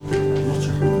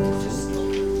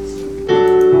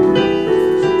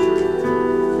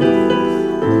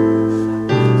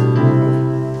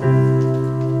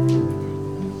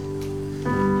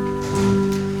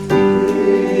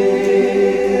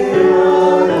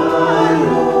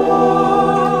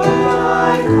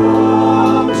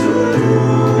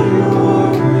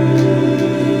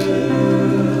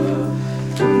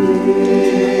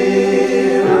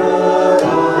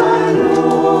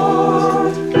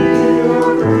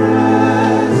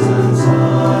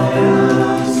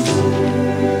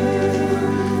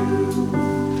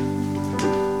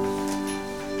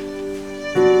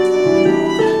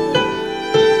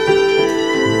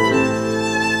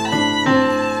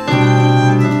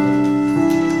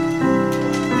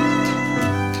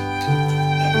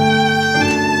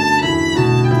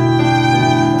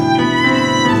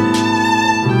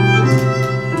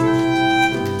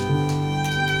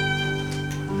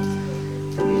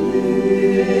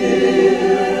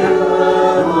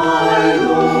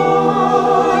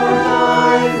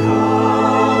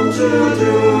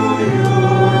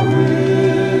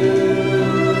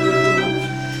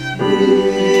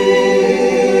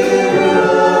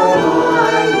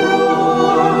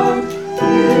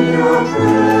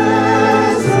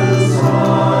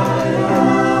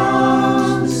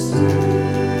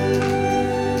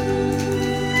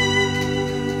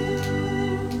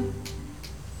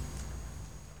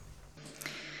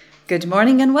Good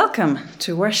morning and welcome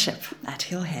to worship at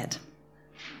Hillhead.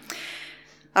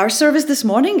 Our service this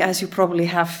morning, as you probably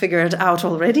have figured out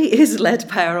already, is led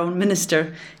by our own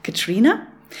minister, Katrina.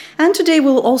 And today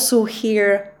we'll also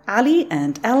hear Ali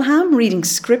and Elham reading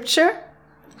scripture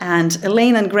and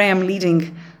Elaine and Graham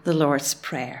leading the Lord's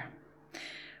Prayer.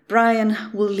 Brian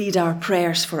will lead our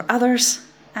prayers for others,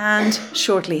 and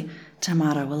shortly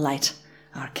Tamara will light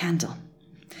our candle.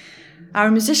 Our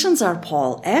musicians are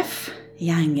Paul F.,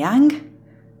 Yang Yang,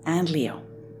 and Leo.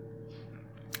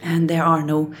 And there are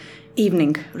no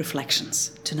evening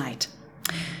reflections tonight.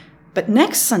 But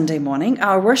next Sunday morning,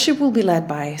 our worship will be led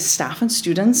by staff and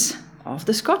students of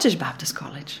the Scottish Baptist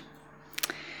College.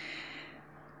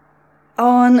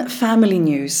 On family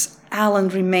news, Alan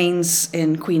remains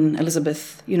in Queen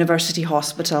Elizabeth University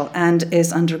Hospital and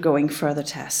is undergoing further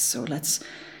tests. So let's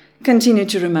continue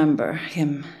to remember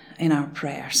him in our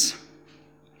prayers.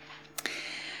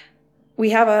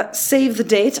 We have a save the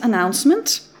date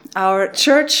announcement. Our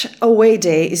church away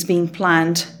day is being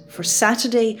planned for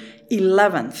Saturday,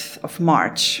 11th of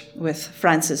March, with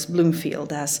Francis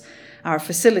Bloomfield as our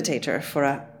facilitator for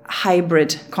a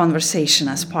hybrid conversation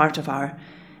as part of our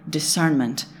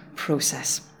discernment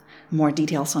process. More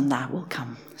details on that will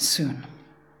come soon.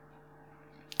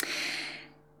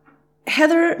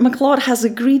 Heather McLeod has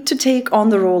agreed to take on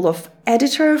the role of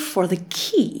editor for The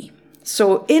Key.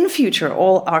 So in future,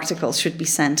 all articles should be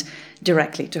sent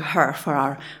directly to her for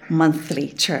our monthly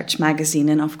church magazine.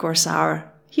 And of course,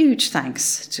 our huge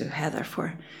thanks to Heather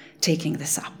for taking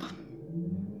this up.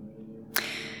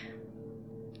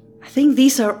 I think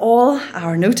these are all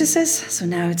our notices. So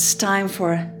now it's time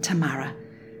for Tamara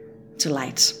to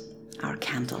light our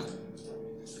candle.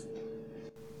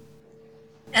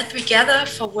 As we gather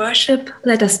for worship,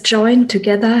 let us join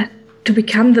together to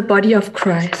become the body of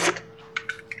Christ.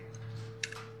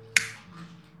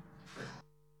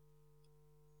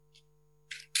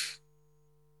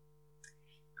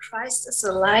 Christ is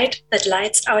the light that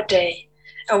lights our day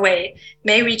away.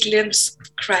 May we glimpse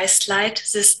Christ's light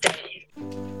this day.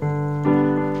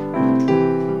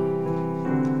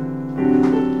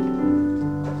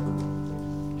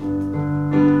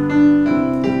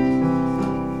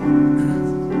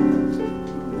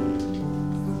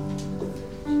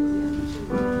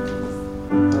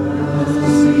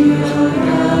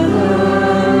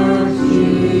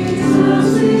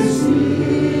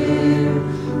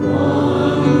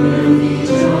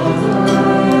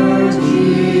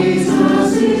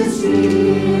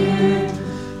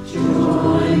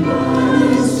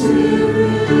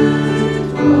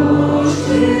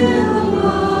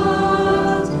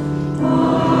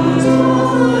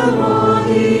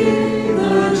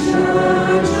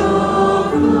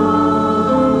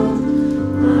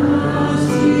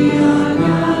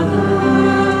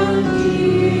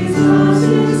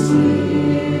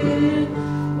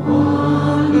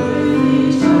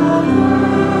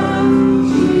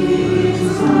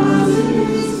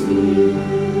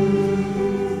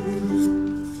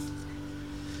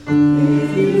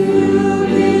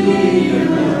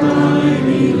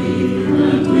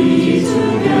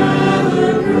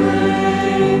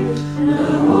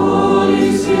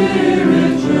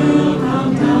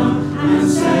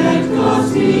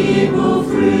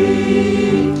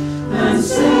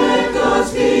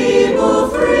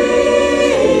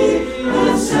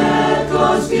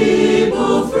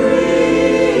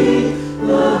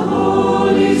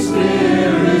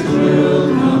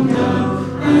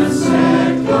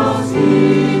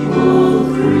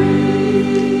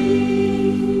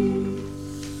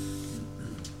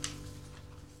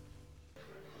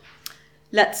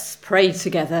 Let's pray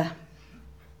together.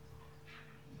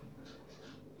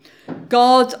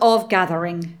 God of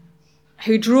gathering,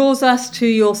 who draws us to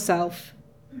yourself,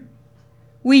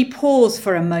 we pause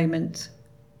for a moment,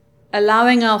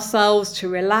 allowing ourselves to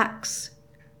relax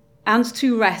and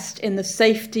to rest in the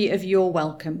safety of your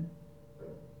welcome.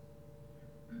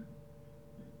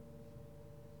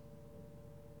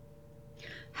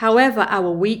 However our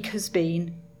week has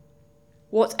been,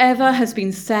 whatever has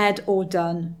been said or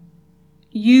done,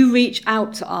 you reach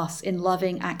out to us in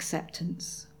loving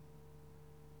acceptance.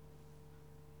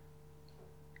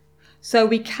 So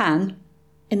we can,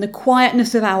 in the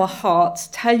quietness of our hearts,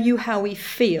 tell you how we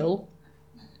feel,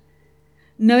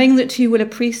 knowing that you will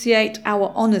appreciate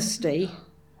our honesty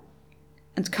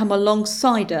and come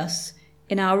alongside us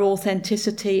in our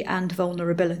authenticity and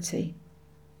vulnerability.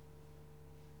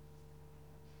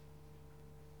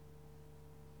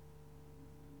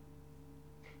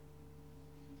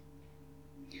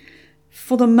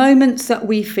 For the moments that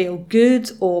we feel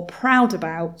good or proud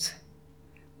about,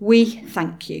 we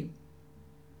thank you.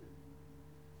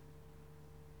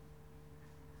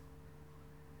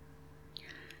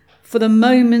 for the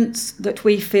moments that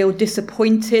we feel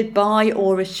disappointed by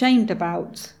or ashamed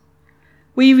about.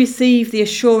 We receive the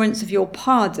assurance of your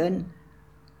pardon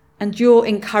and your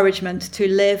encouragement to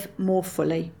live more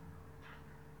fully.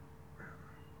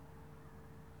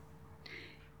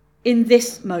 In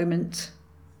this moment,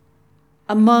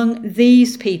 among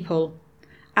these people,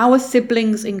 our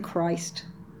siblings in Christ,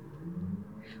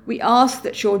 we ask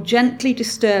that your gently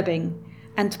disturbing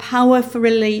and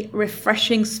powerfully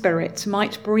refreshing Spirit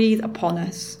might breathe upon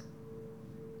us,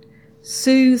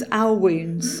 soothe our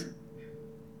wounds,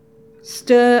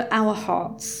 stir our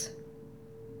hearts,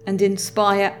 and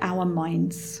inspire our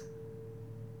minds.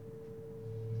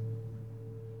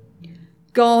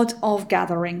 God of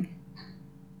gathering,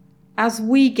 as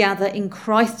we gather in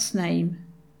Christ's name,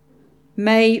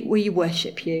 may we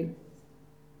worship you.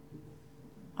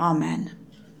 Amen.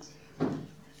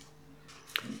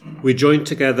 We join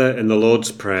together in the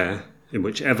Lord's Prayer, in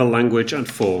whichever language and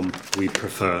form we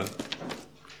prefer.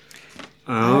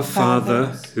 Our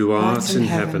Father, who art in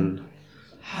heaven,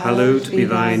 hallowed be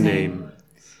thy name.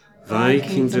 Thy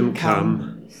kingdom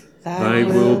come, thy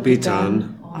will be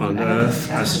done, on earth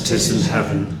as it is in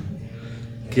heaven.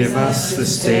 Give us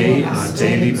this day our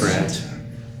daily bread,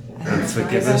 and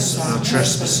forgive us our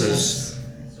trespasses,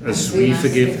 as we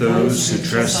forgive those who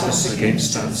trespass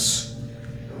against us.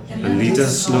 And lead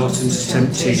us not into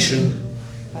temptation,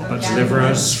 but deliver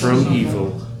us from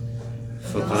evil.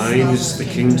 For thine is the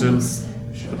kingdom,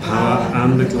 the power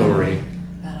and the glory,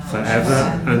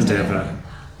 forever and ever.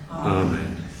 Amen.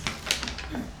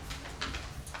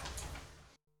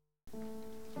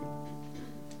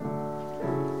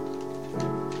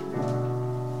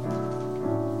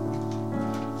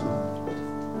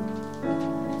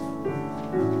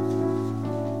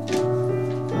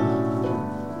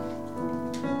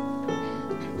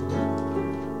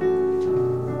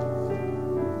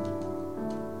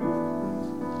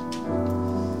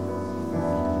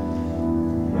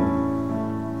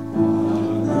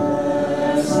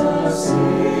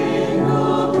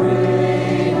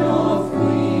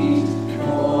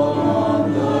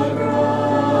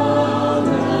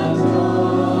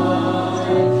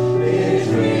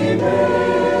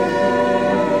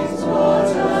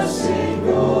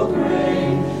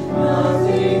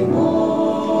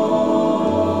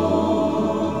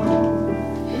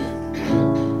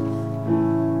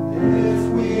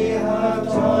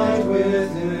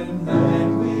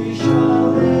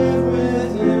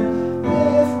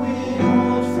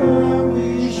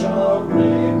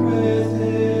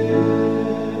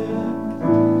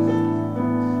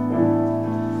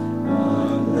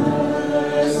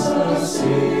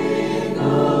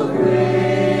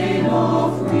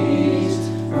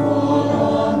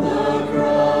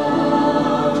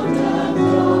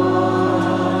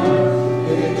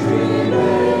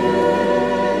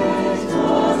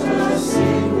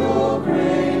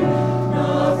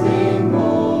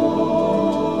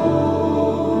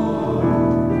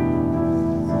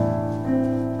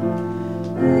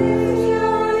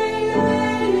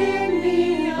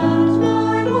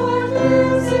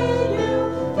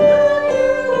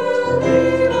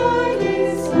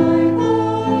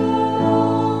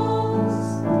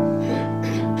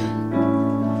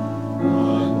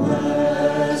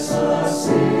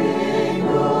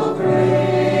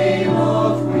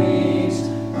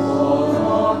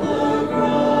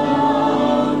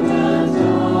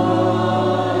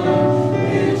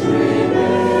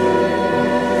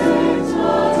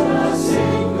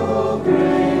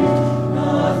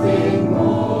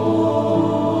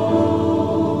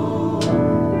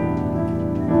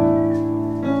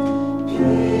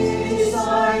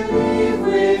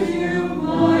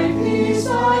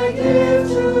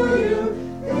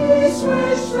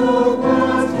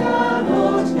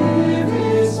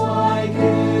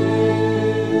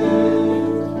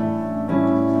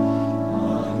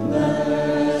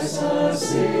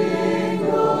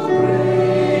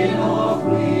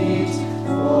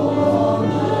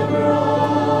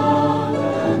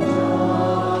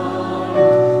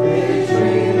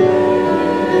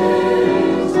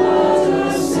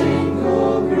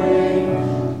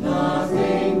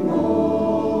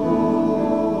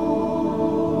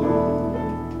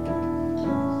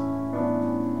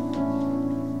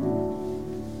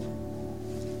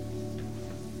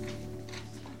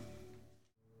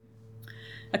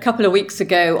 A couple of weeks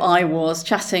ago, I was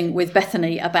chatting with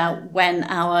Bethany about when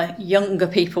our younger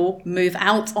people move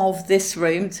out of this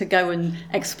room to go and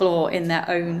explore in their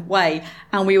own way.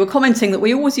 And we were commenting that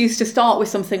we always used to start with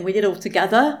something we did all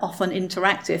together, often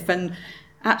interactive. And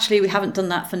actually, we haven't done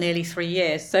that for nearly 3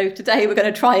 years. So today we're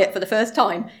going to try it for the first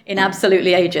time in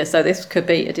absolutely ages. So this could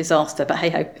be a disaster, but hey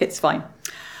ho, it's fine.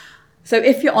 So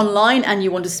if you're online and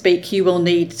you want to speak, you will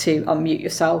need to unmute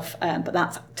yourself, but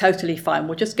that's totally fine.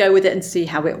 We'll just go with it and see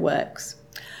how it works.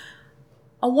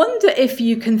 I wonder if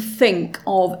you can think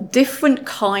of different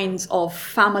kinds of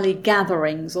family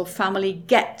gatherings or family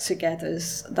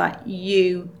get-togethers that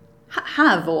you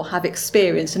have or have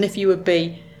experienced, and if you would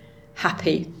be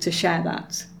happy to share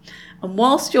that. And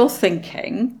whilst you're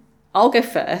thinking, I'll go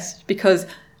first, because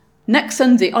next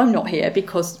Sunday I'm not here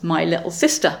because my little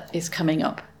sister is coming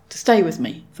up to stay with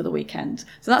me for the weekend.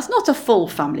 So that's not a full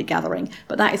family gathering,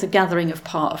 but that is a gathering of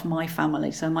part of my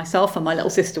family. So myself and my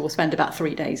little sister will spend about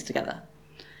 3 days together.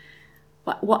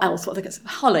 What else?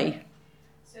 Holly?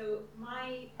 So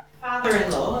my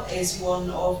father-in-law is one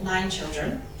of 9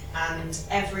 children, and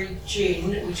every June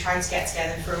we try to get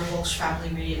together for a Welsh family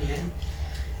reunion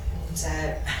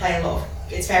and play a lot of,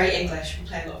 it's very English, we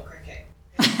play a lot of cricket.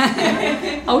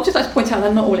 I would just like to point out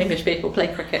that not all English people play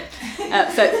cricket.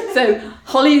 So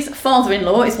Holly's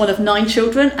father-in-law is one of 9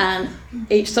 children, and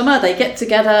each summer they get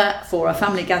together for a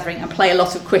family gathering and play a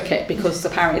lot of cricket because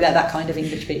apparently they're that kind of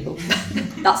English people.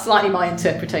 That's slightly my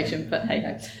interpretation, but hey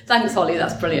ho. Thanks, Holly,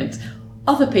 that's brilliant.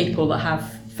 Other people that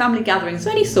have family gatherings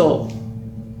of any sort.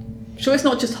 Sure, it's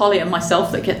not just Holly and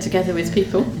myself that get together with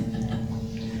people.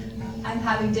 I'm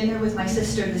having dinner with my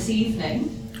sister this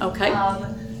evening. Okay.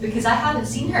 Because I haven't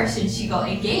seen her since she got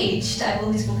engaged. I've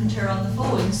only spoken to her on the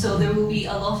phone, so there will be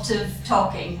a lot of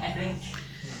talking, I think.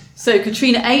 So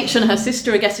Katrina H and her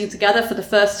sister are getting together for the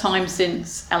first time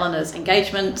since Eleanor's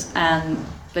engagement, and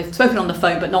they've spoken on the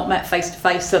phone but not met face to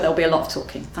face, so there'll be a lot of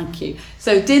talking. Thank you.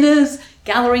 So dinners,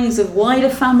 gatherings of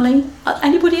wider family.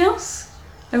 Anybody else?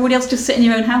 Everybody else just sit in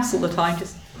your own house all the time?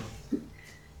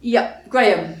 Yeah,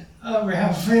 Graham. We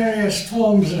have various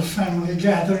forms of family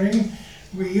gathering.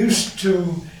 We used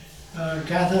to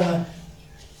gather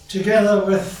together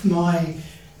with my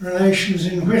relations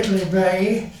in Whitley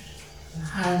Bay,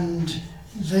 and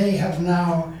they have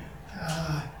now,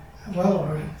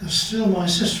 there's still my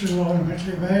sister-in-law in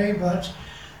Whitley Bay, but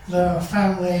the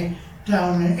family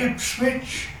down in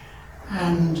Ipswich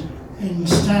and in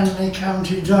Stanley,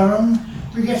 County Durham.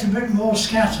 We get a bit more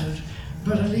scattered,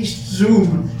 but at least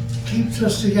Zoom keeps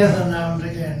us together now and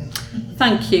again.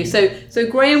 Thank you. So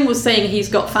Graham was saying he's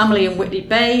got family in Whitley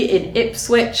Bay, in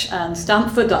Ipswich and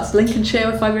Stamford, that's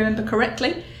Lincolnshire if I remember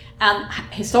correctly. And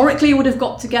historically would have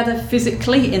got together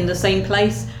physically in the same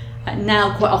place. And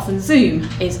now quite often Zoom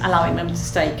is allowing them to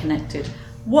stay connected.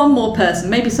 One more person,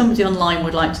 maybe somebody online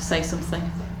would like to say something.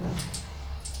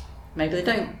 Maybe they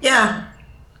don't. Yeah.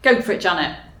 Go for it,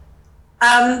 Janet.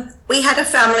 We had a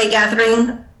family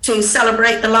gathering to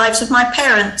celebrate the lives of my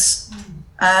parents.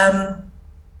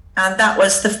 And that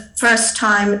was the first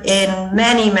time in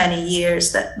many, many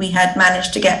years that we had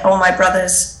managed to get all my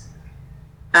brothers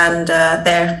and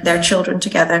their children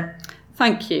together.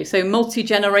 Thank you. So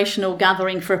multi-generational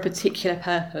gathering for a particular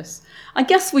purpose. I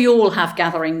guess we all have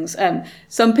gatherings.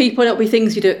 Some people, it'll be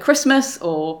things you do at Christmas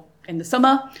or in the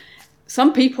summer.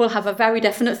 Some people have a very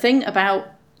definite thing about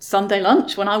Sunday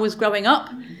lunch. When I was growing up,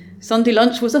 Sunday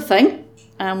lunch was a thing.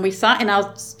 And we sat in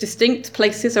our distinct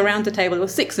places around the table. There were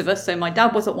 6 of us, so my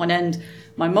dad was at one end,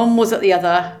 my mum was at the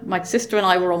other, my sister and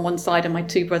I were on one side and my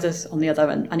 2 brothers on the other,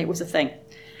 and it was a thing.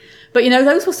 But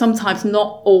those were sometimes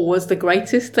not always the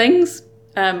greatest things.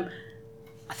 I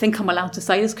think I'm allowed to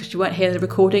say this because you weren't here in the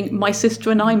recording. My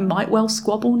sister and I might well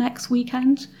squabble next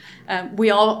weekend. We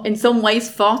are in some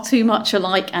ways far too much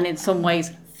alike and in some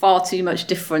ways far too much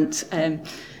different.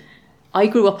 I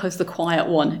grew up as the quiet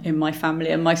one in my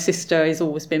family, and my sister has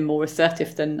always been more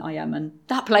assertive than I am, and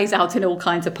that plays out in all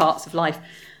kinds of parts of life.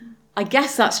 I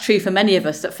guess that's true for many of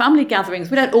us, that family gatherings,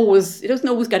 it doesn't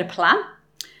always go to plan.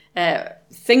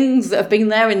 Things that have been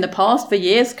there in the past for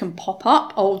years can pop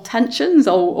up, old tensions,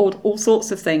 all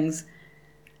sorts of things.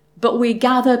 But we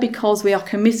gather because we are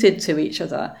committed to each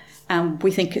other, and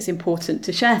we think it's important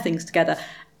to share things together.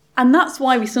 And that's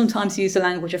why we sometimes use the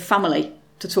language of family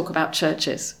to talk about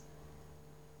churches.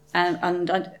 And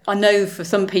I know for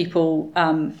some people,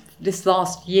 this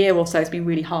last year or so has been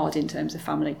really hard in terms of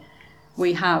family.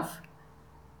 We have,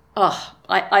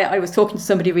 I was talking to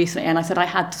somebody recently and I said I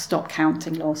had to stop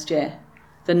counting last year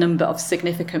the number of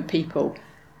significant people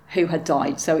who had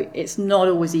died. So it's not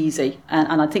always easy.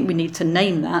 And I think we need to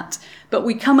name that. But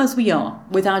we come as we are,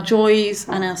 with our joys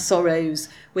and our sorrows,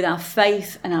 with our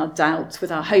faith and our doubts,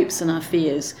 with our hopes and our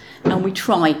fears. And we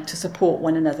try to support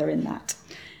one another in that.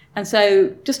 And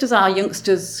so just as our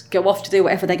youngsters go off to do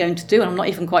whatever they're going to do, and I'm not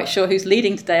even quite sure who's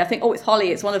leading today, I think, it's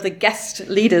Holly, it's one of the guest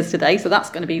leaders today, so that's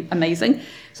going to be amazing.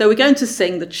 So we're going to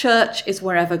sing "The Church is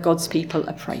Wherever God's People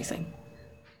Are Praising."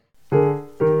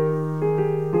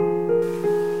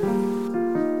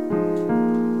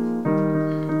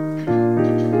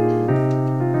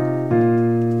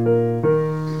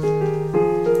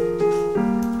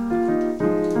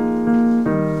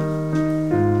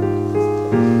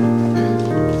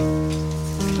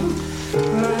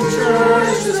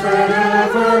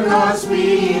 God's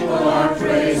people are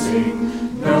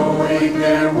praising, knowing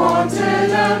they're wanted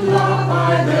and loved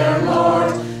by their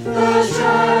Lord. The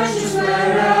church is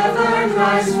wherever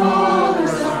Christ's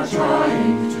followers are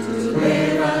trying to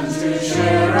live and to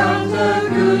share out the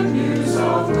good news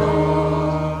of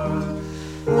God.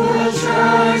 The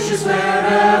church is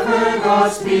wherever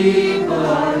God's people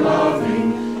are loving,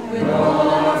 when all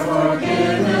are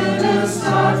forgiven and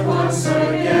start once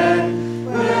again,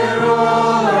 where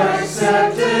all are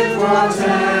accepted,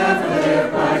 whatever their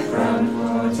background,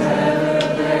 whatever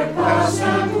their past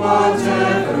and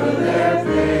whatever their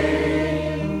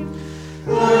pain.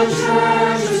 The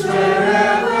church is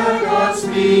wherever God's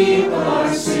people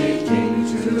are seeking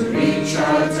to reach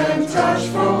out and touch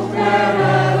folk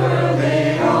wherever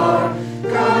they are,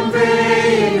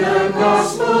 conveying the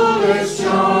gospel, its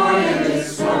joy and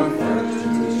its comfort,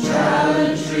 to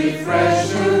challenge, refresh,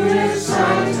 to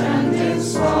excite and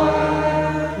inspire.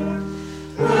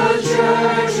 The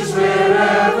church is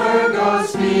wherever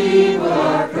God's people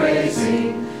are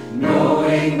praising,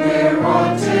 knowing we're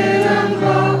wanted and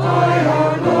loved by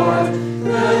our Lord.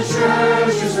 The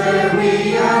church is where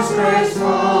we as Christ's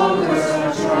followers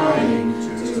are trying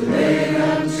to live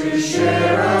and to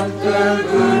share out the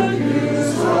good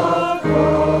news of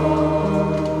God.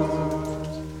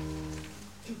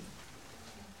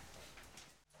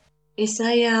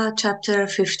 Isaiah chapter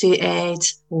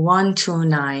 58,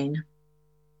 1-9.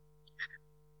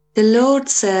 The Lord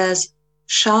says,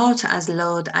 shout as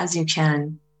loud as you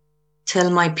can. Tell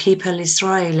my people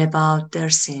Israel about their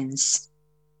sins.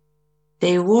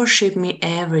 They worship me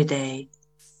every day,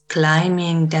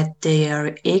 claiming that they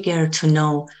are eager to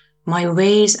know my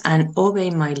ways and obey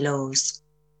my laws.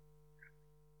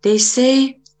 They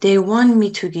say they want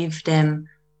me to give them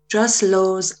just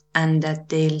laws and that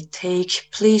they'll take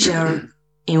pleasure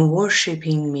in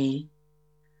worshiping me.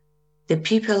 The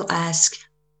people ask,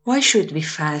 why should we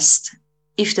fast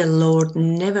if the Lord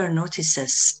never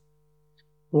notices?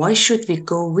 Why should we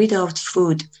go without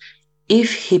food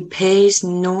if he pays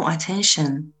no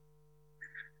attention?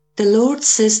 The Lord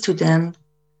says to them,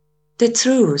 the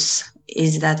truth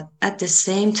is that at the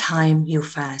same time you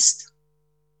fast,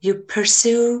 you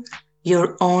pursue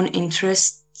your own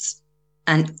interests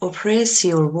and oppress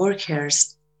your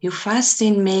workers. Your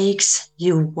fasting makes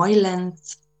you violent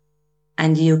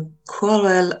and you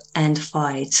quarrel and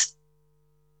fight.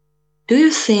 Do you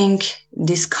think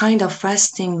this kind of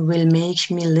fasting will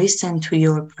make me listen to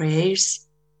your prayers?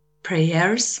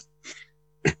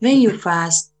 When you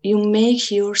fast, you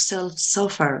make yourself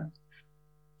suffer.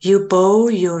 You bow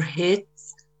your head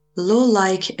low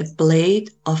like a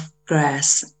blade of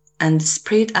grass and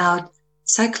spread out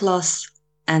sackcloth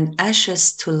and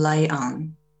ashes to lie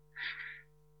on.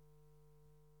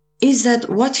 Is that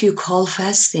what you call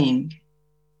fasting?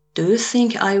 Do you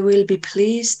think I will be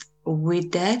pleased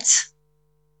with that?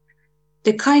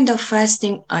 The kind of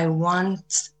fasting I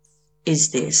want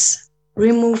is this: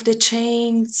 remove the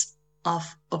chains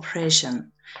of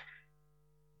oppression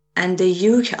and the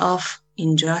yoke of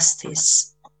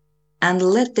injustice, and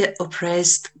let the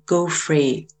oppressed go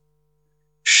free.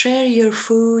 Share your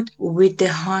food with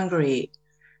the hungry,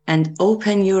 and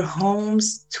open your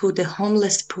homes to the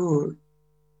homeless poor.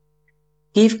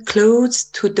 Give clothes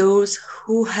to those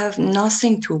who have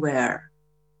nothing to wear,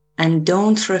 and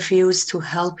don't refuse to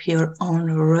help your own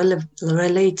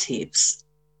relatives.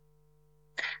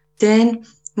 Then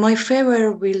my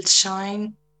favor will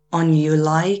shine on you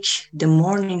like the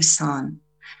morning sun,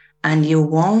 and your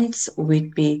wounds will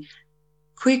be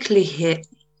quickly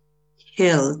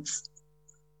healed.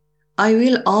 I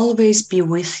will always be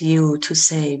with you to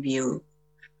save you.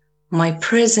 My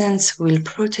presence will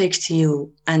protect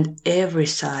you on every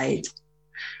side.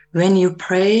 When you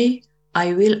pray,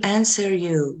 I will answer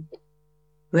you.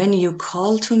 When you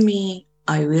call to me,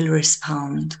 I will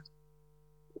respond.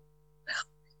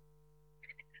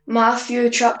 Matthew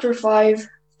chapter 5,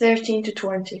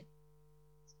 13-20.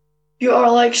 You are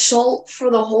like salt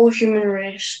for the whole human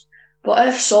race, but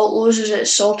if salt loses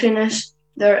its saltiness,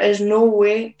 there is no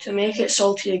way to make it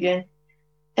salty again.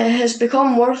 It has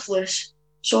become worthless,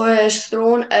 so it is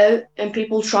thrown out and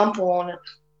people trample on it.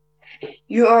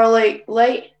 You are like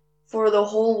light for the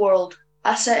whole world.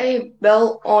 A city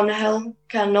built on a hill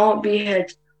cannot be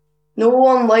hid. No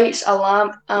one lights a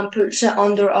lamp and puts it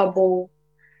under a bowl.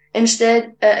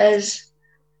 Instead, it is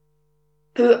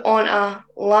put on a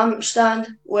lampstand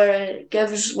where it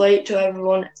gives light to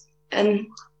everyone in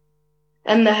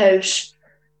the house.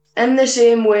 In the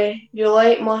same way, your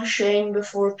light must shine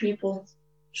before people,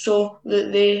 so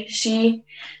that they see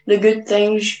the good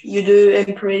things you do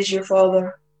and praise your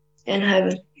Father in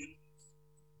heaven.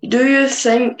 Do you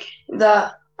think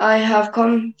that I have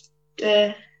come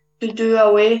to do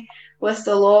away with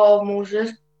the law of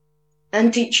Moses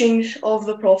and teachings of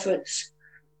the prophets.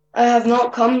 I have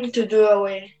not come to do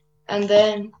away and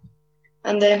then,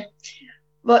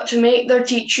 but to make their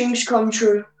teachings come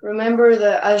true. Remember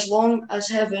that as long as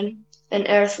heaven and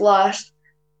earth last,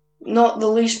 not the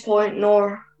least point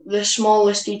nor the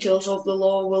smallest details of the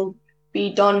law will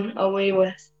be done away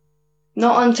with,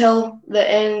 not until the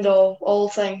end of all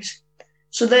things.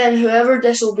 So then, whoever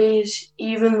disobeys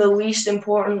even the least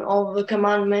important of the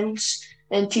commandments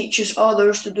and teaches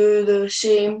others to do the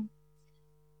same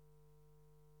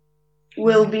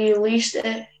will be least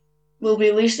in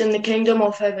the kingdom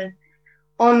of heaven.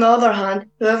 On the other hand,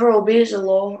 whoever obeys the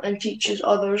law and teaches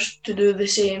others to do the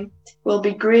same will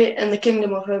be great in the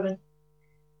kingdom of heaven.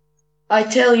 I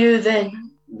tell you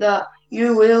then that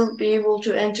you will be able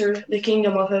to enter the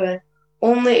kingdom of heaven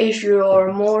only if you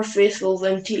are more faithful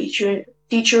than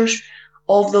teachers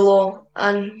of the law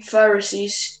and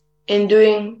Pharisees in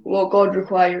doing what God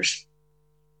requires.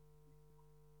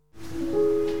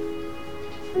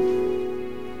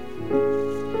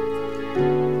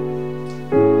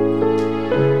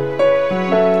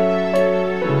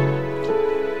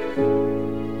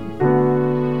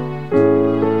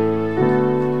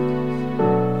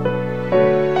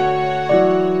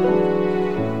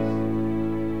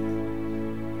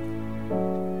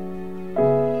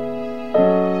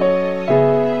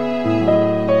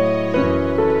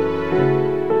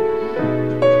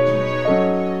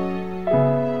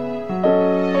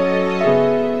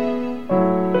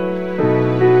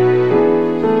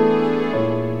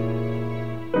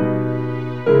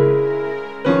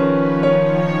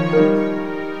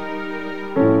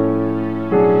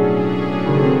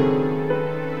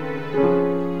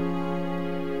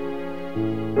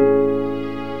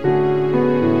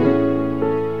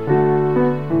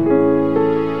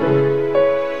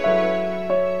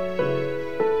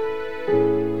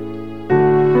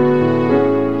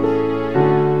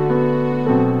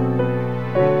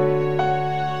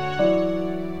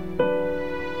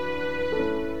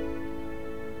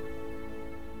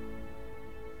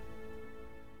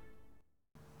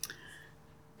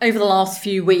 Over the last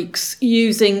few weeks,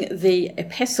 using the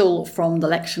epistle from the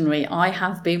lectionary, I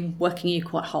have been working you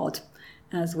quite hard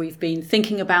as we've been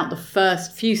thinking about the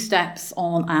first few steps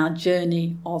on our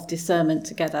journey of discernment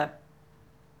together.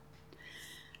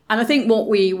 And I think what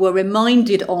we were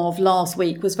reminded of last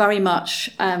week was very much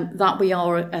that we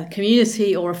are a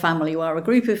community or a family. We are a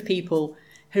group of people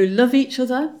who love each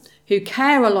other, who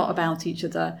care a lot about each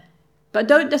other, but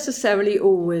don't necessarily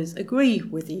always agree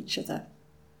with each other.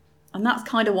 And that's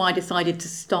kind of why I decided to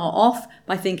start off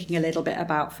by thinking a little bit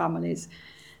about families.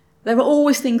 There are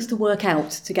always things to work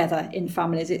out together in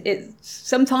families.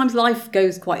 Sometimes life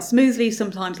goes quite smoothly,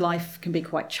 sometimes life can be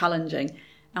quite challenging,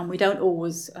 and we don't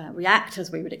always react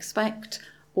as we would expect,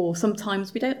 or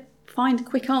sometimes we don't find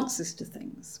quick answers to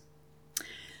things.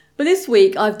 But this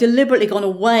week I've deliberately gone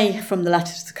away from the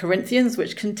letter to the Corinthians,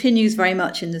 which continues very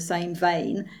much in the same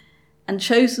vein, and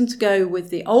chosen to go with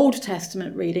the Old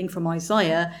Testament reading from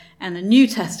Isaiah and the New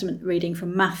Testament reading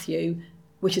from Matthew,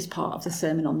 which is part of the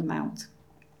Sermon on the Mount.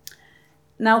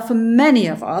 Now, for many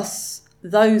of us,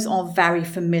 those are very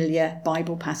familiar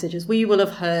Bible passages. We will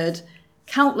have heard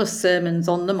countless sermons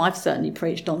on them. I've certainly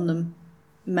preached on them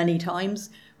many times.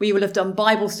 We will have done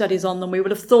Bible studies on them. We will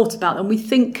have thought about them. We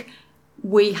think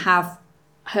we have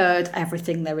heard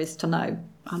everything there is to know,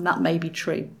 and that may be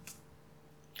true.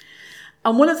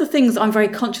 And one of the things I'm very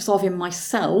conscious of in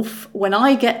myself, when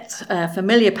I get a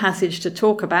familiar passage to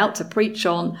talk about, to preach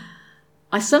on,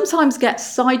 I sometimes get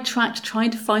sidetracked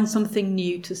trying to find something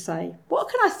new to say. What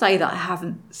can I say that I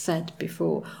haven't said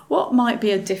before? What might be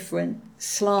a different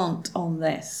slant on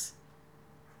this?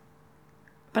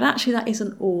 But actually that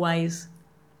isn't always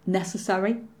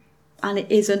necessary, and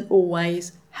it isn't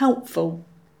always helpful.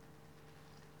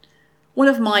 One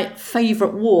of my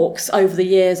favourite walks over the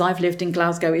years I've lived in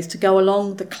Glasgow is to go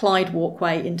along the Clyde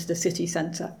walkway into the city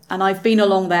centre. And I've been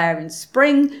along there in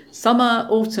spring, summer,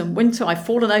 autumn, winter. I've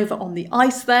fallen over on the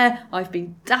ice there. I've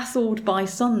been dazzled by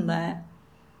sun there.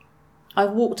 I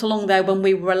walked along there when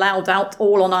we were allowed out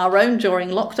all on our own during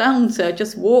lockdown to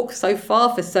just walk so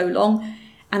far for so long.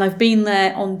 And I've been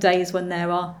there on days when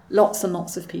there are lots and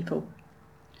lots of people.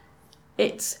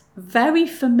 It's very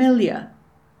familiar.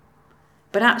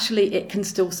 But actually it can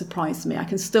still surprise me. I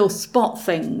can still spot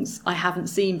things I haven't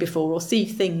seen before or see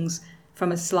things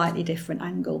from a slightly different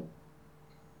angle.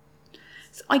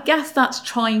 So I guess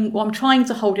that's what I'm trying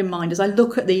to hold in mind as I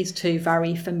look at these two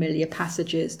very familiar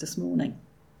passages this morning.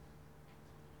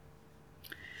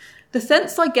 The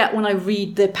sense I get when I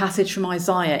read the passage from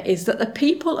Isaiah is that the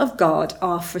people of God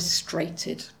are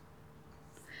frustrated.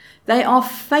 They are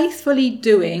faithfully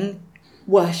doing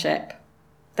worship.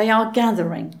 They are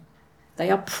gathering. They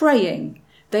are praying.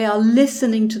 They are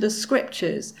listening to the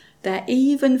scriptures. They're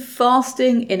even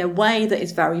fasting in a way that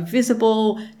is very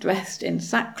visible, dressed in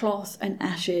sackcloth and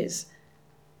ashes.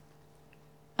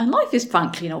 And life is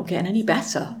frankly not getting any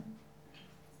better.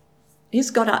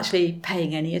 Is God actually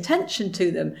paying any attention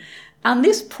to them? And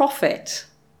this prophet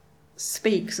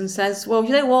speaks and says, well,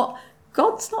 you know what?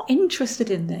 God's not interested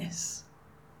in this.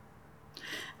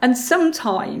 And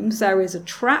sometimes there is a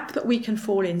trap that we can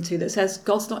fall into that says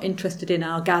God's not interested in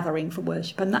our gathering for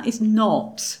worship. And that is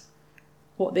not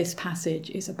what this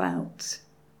passage is about.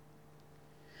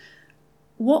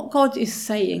 What God is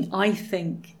saying, I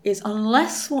think, is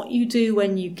unless what you do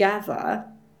when you gather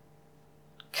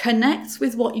connects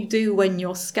with what you do when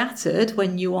you're scattered,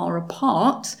 when you are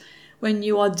apart, when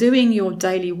you are doing your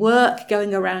daily work,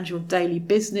 going around your daily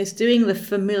business, doing the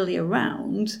familiar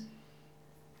round,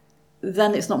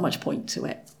 then it's not much point to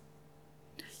it.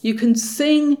 You can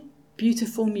sing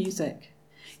beautiful music.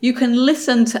 You can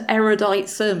listen to erudite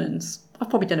sermons. I've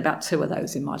probably done about 2 of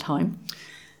those in my time.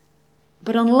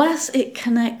 But unless it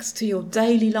connects to your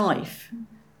daily life,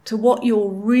 to what you're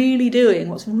really doing,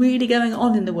 what's really going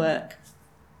on in the work,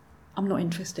 I'm not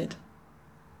interested.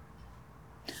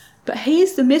 But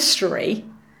here's the mystery,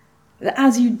 that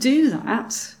as you do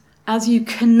that, as you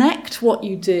connect what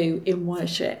you do in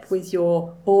worship with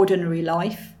your ordinary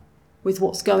life, with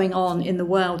what's going on in the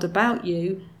world about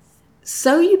you,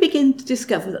 so you begin to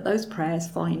discover that those prayers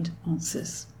find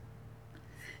answers.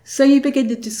 So you begin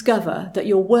to discover that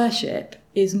your worship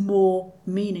is more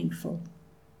meaningful.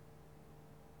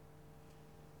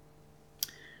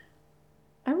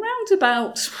 Around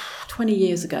about 20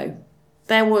 years ago,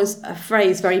 there was a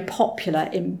phrase very popular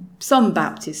in some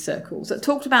Baptist circles that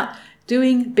talked about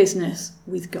doing business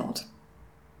with God.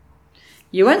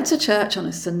 You went to church on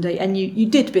a Sunday and you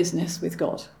did business with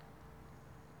God.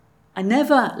 I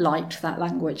never liked that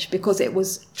language because it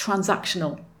was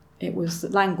transactional. It was the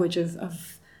language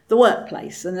of the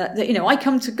workplace. And that, you know, I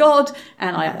come to God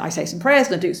and I say some prayers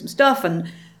and I do some stuff and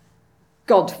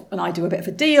God and I do a bit of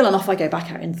a deal and off I go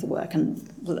back out into work. And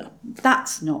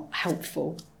that's not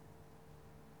helpful.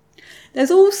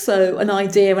 There's also an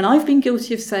idea, and I've been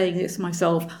guilty of saying this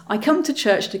myself, I come to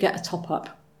church to get a top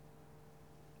up,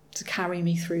 to carry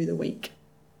me through the week.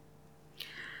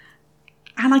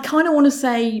 And I kind of want to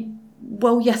say,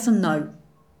 well, yes and no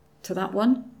to that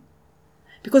one.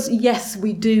 Because yes,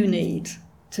 we do need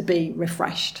to be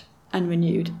refreshed and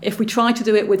renewed. If we try to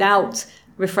do it without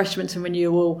refreshment and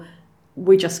renewal,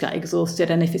 we just get exhausted.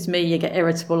 And if it's me, you get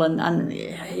irritable and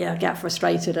get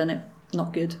frustrated and it's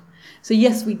not good. So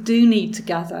yes, we do need to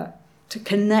gather, to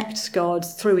connect God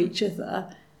through each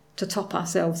other, to top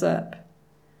ourselves up.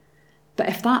 But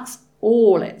if that's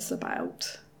all it's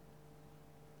about,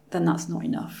 then that's not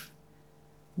enough.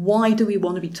 Why do we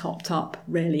want to be topped up,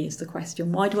 really, is the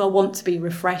question. Why do I want to be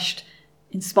refreshed,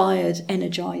 inspired,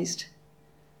 energised?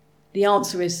 The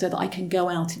answer is so that I can go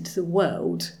out into the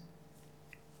world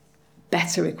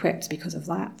better equipped because of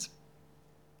that.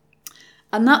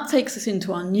 And that takes us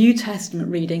into our New Testament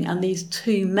reading and these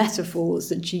 2 metaphors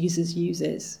that Jesus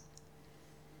uses.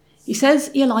 He says,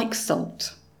 you're like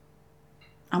salt.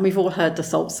 And we've all heard the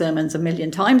salt sermons a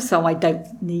million times, so I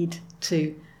don't need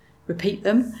to repeat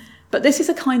them. But this is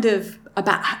a kind of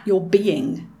about your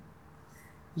being.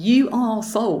 You are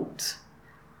salt.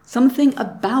 Something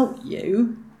about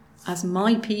you, as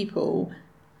my people,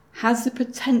 has the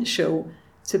potential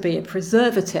to be a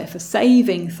preservative, a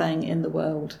saving thing in the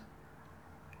world.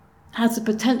 Has the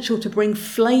potential to bring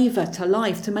flavour to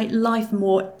life, to make life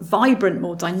more vibrant,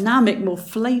 more dynamic, more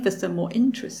flavoursome, more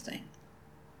interesting.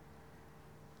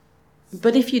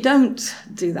 But if you don't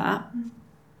do that,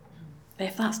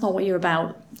 if that's not what you're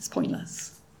about, it's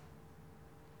pointless.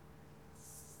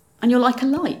 And you're like a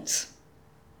light.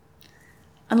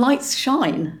 And lights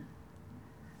shine.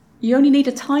 You only need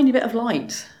a tiny bit of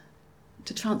light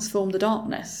to transform the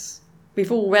darkness.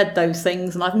 We've all read those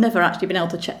things, and I've never actually been able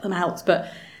to check them out,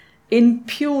 but in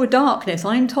pure darkness,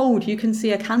 I'm told you can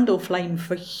see a candle flame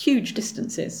for huge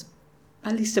distances,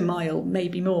 at least a mile,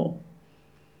 maybe more.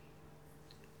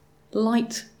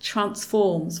 Light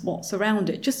transforms what's around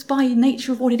it just by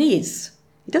nature of what it is.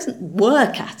 It doesn't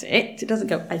work at it. It doesn't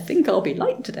go, I think I'll be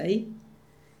light today.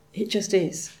 It just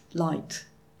is light.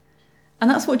 And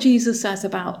that's what Jesus says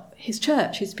about his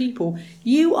church, his people.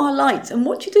 You are light. And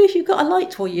what do you do if you've got a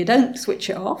light? Well, you don't switch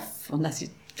it off, unless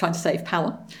you're trying to save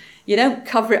power. You don't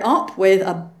cover it up with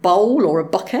a bowl or a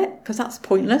bucket, because that's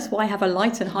pointless. Why have a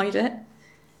light and hide it?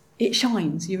 It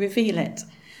shines, you reveal it.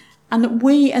 And that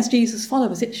we, as Jesus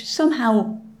followers, it should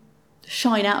somehow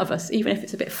shine out of us, even if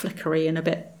it's a bit flickery and a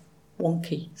bit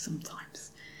wonky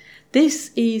sometimes.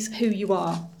 This is who you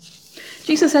are.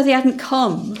 Jesus says he hadn't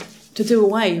come to do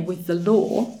away with the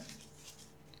law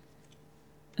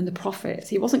and the prophets.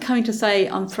 He wasn't coming to say,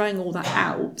 I'm throwing all that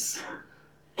out.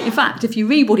 In fact, if you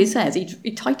read what he says,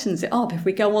 he tightens it up. If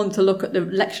we go on to look at the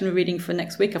lectionary reading for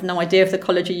next week, I've no idea if the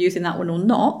college are using that one or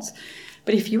not.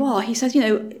 But if you are, he says,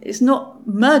 it's not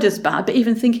murder's bad, but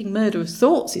even thinking murderous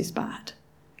thoughts is bad.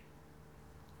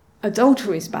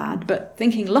 Adultery is bad, but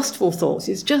thinking lustful thoughts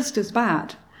is just as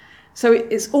bad. So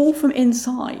it's all from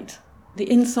inside. The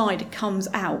inside comes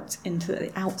out into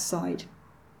the outside.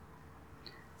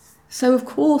 So of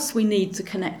course we need to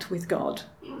connect with God.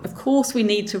 Of course we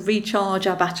need to recharge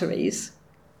our batteries.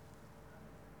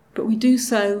 But we do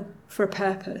so for a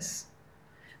purpose.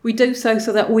 We do so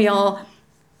that we are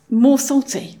more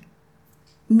salty,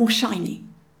 more shiny,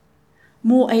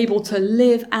 more able to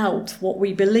live out what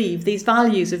we believe, these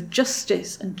values of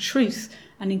justice and truth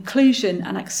and inclusion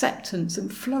and acceptance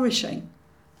and flourishing.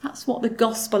 That's what the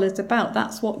gospel is about.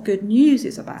 That's what good news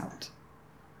is about.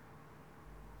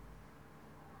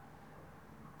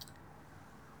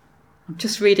 I'm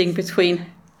just reading between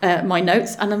my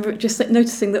notes, and I'm just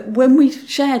noticing that when we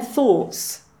shared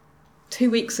thoughts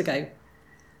 2 weeks ago,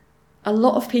 a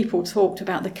lot of people talked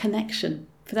about the connection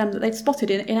for them that they'd spotted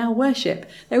in our worship.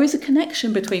 There is a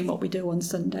connection between what we do on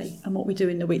Sunday and what we do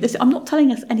in the week. I'm not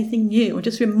telling us anything new, I'm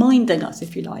just reminding us,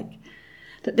 if you like,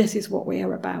 that this is what we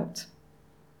are about.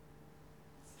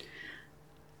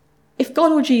 If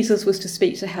God or Jesus was to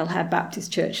speak to Hillhead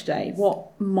Baptist Church today,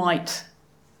 what might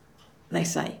they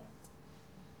say?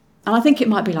 And I think it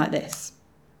might be like this.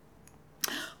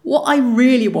 What I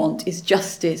really want is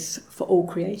justice for all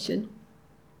creation.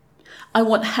 I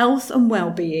want health and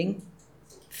well-being,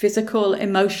 physical,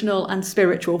 emotional and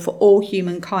spiritual, for all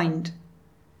humankind.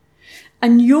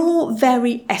 And your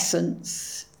very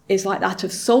essence is like that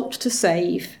of salt to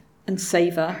save and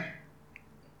savour,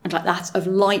 and like that of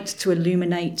light to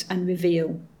illuminate and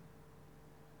reveal.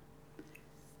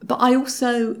 But I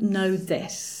also know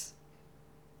this.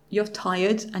 You're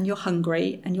tired and you're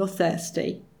hungry and you're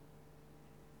thirsty.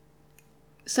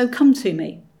 So come to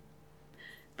me.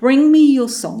 Bring me your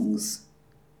songs.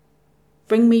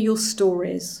 Bring me your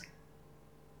stories.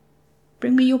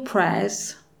 Bring me your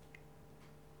prayers.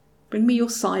 Bring me your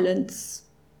silence.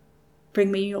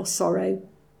 Bring me your sorrow.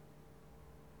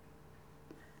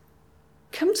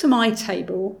 Come to my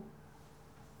table.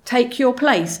 Take your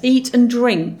place. Eat and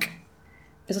drink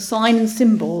as a sign and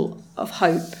symbol of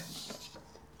hope.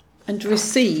 And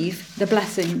receive the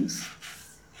blessings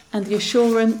and the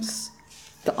assurance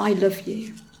that I love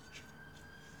you.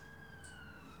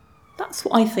 That's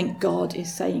what I think God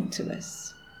is saying to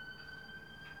us.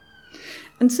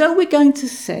 And so we're going to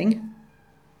sing,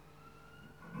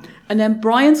 and then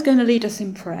Brian's going to lead us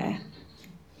in prayer,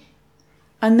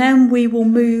 and then we will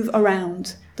move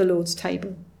around the Lord's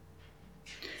table.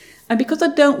 And because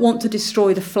I don't want to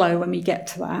destroy the flow when we get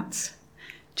to that,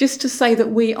 just to say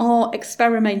that we are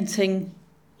experimenting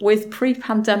with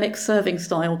pre-pandemic serving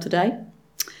style today.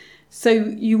 So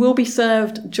you will be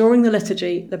served during the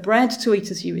liturgy the bread to eat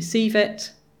as you receive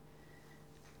it,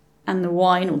 and the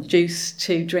wine or juice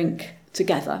to drink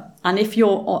together. And if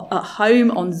you're at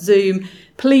home on Zoom,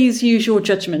 please use your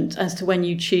judgment as to when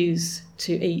you choose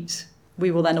to eat. We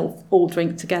will then all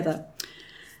drink together.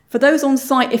 For those on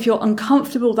site, if you're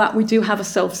uncomfortable that, we do have a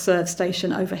self-serve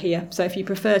station over here. So if you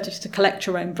prefer to collect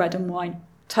your own bread and wine,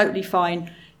 totally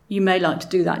fine. You may like to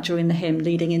do that during the hymn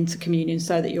leading into communion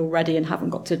so that you're ready and haven't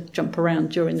got to jump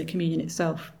around during the communion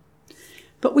itself.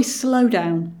 But we slow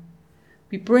down.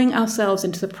 We bring ourselves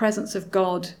into the presence of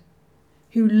God,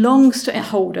 who longs to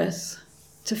hold us,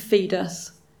 to feed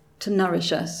us, to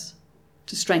nourish us,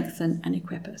 to strengthen and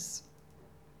equip us.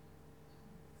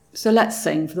 So let's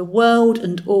sing. For the world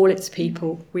and all its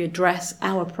people, we address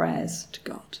our prayers to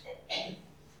God.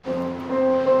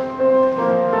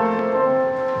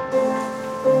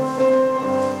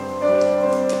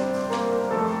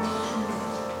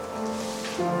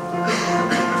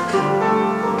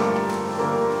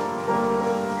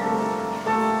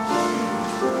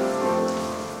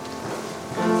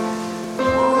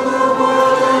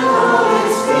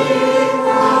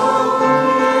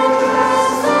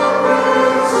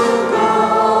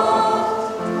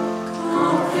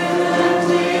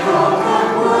 Confidently all can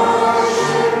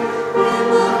worship.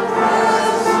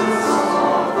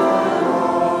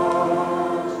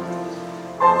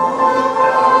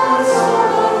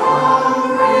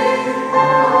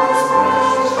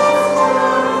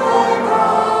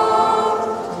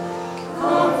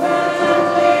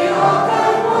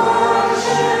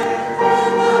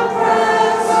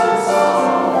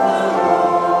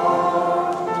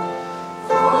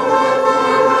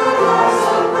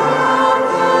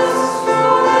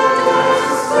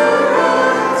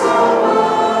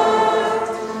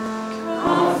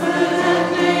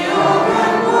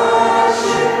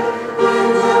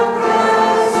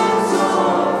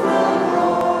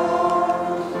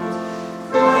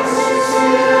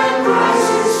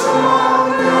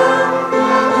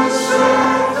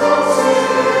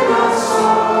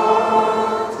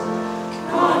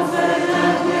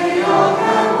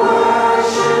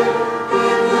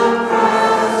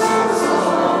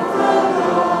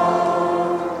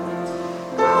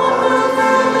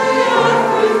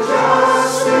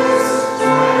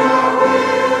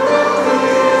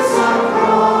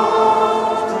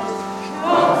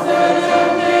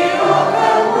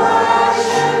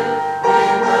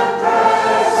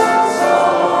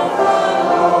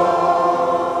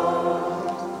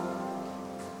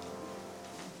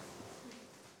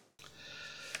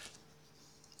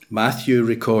 Matthew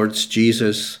records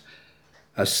Jesus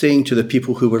as saying to the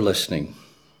people who were listening,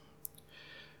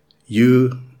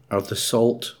 "You are the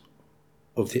salt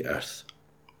of the earth.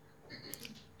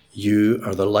 You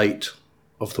are the light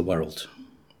of the world."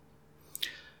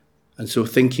 And so,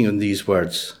 thinking on these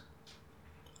words,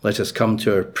 let us come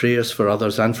to our prayers for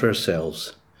others and for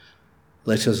ourselves.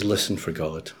 Let us listen for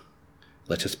God.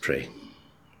 Let us pray.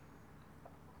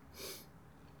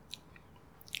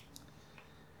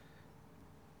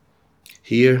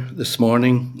 Here this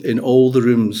morning, in all the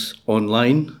rooms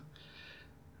online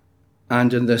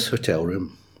and in this hotel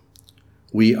room,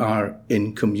 we are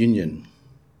in communion.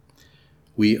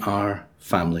 We are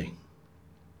family.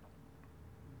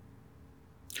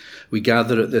 We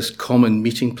gather at this common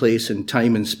meeting place in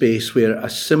time and space where a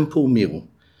simple meal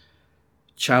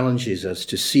challenges us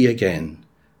to see again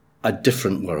a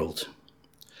different world,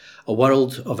 a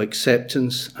world of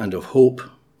acceptance and of hope,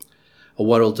 a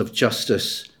world of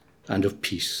justice and of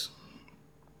peace.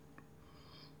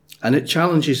 And it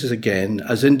challenges us again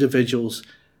as individuals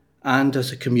and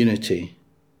as a community,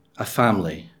 a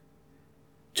family,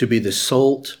 to be the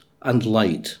salt and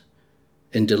light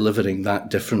in delivering that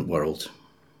different world.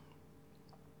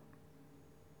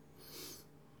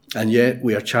 And yet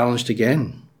we are challenged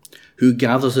again. Who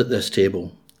gathers at this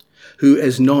table? Who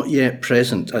is not yet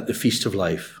present at the feast of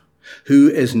life? Who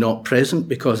is not present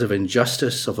because of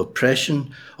injustice, of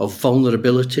oppression, of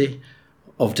vulnerability,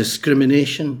 of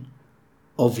discrimination,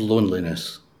 of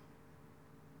loneliness?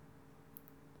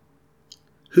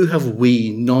 Who have we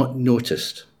not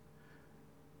noticed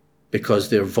because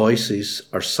their voices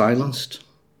are silenced,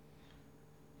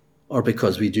 or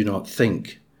because we do not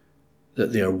think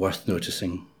that they are worth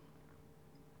noticing?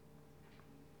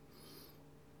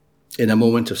 In a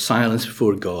moment of silence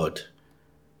before God,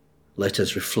 let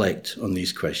us reflect on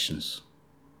these questions.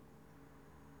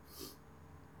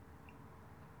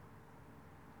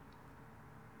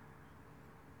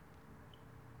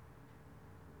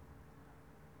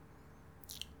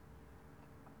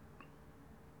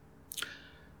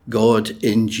 God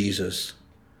in Jesus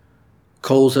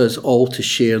calls us all to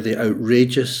share the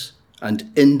outrageous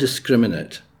and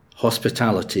indiscriminate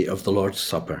hospitality of the Lord's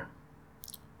Supper.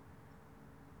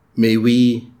 May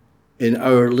we, in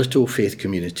our little faith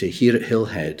community here at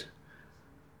Hillhead,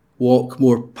 walk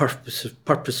more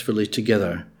purposefully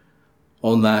together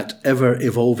on that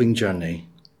ever-evolving journey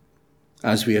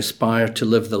as we aspire to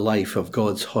live the life of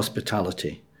God's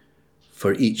hospitality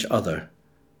for each other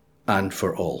and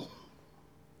for all.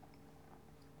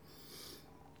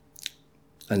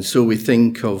 And so we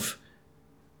think of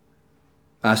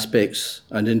aspects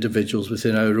and individuals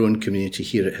within our own community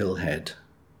here at Hillhead.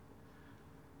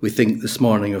 We think this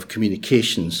morning of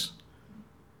communications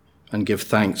and give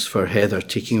thanks for Heather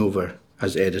taking over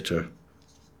as editor,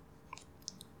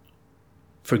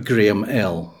 for Graham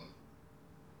L.,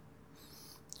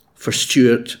 for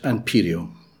Stuart and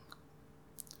Pirio,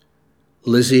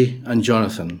 Lizzie and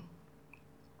Jonathan,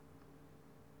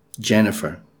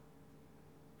 Jennifer,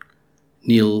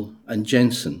 Neil and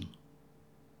Jensen,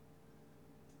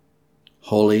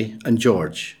 Holly and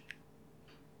George,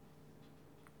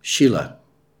 Sheila,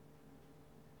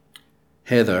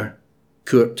 Heather,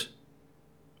 Kurt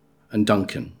and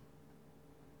Duncan,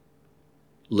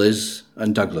 Liz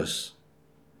and Douglas,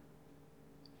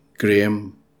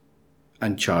 Graham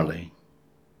and Charlie.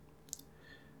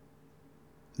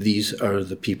 These are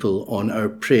the people on our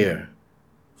prayer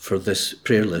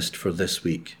list for this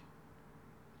week.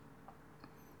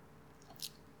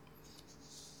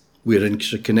 We're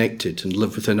interconnected and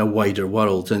live within a wider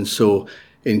world, and so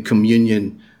in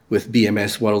communion with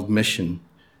BMS World Mission,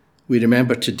 we're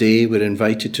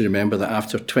invited to remember that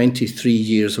after 23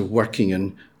 years of working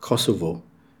in Kosovo,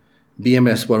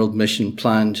 BMS World Mission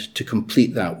planned to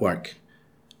complete that work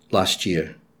last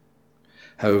year.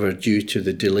 However, due to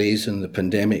the delays in the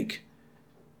pandemic,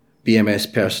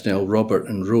 BMS personnel Robert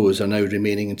and Rose are now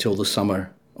remaining until the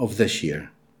summer of this year.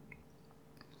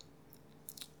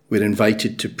 We're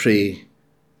invited to pray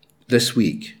this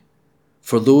week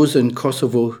for those in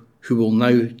Kosovo who will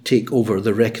now take over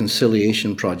the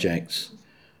reconciliation projects,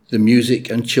 the music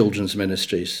and children's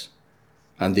ministries,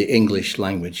 and the English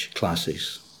language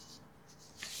classes.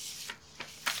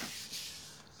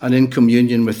 And in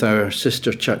communion with our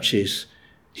sister churches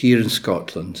here in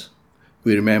Scotland,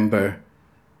 we remember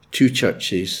 2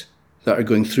 churches that are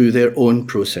going through their own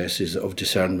processes of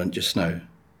discernment just now.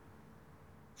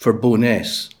 For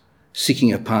Bowness,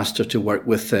 seeking a pastor to work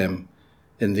with them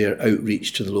in their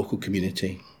outreach to the local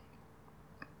community.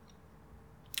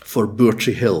 For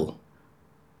Bourtree Hill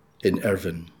in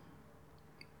Irvine.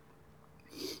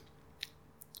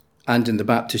 And in the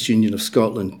Baptist Union of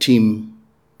Scotland team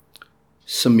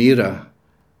Samira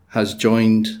has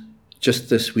joined just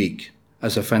this week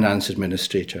as a finance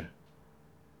administrator.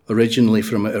 Originally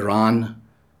from Iran,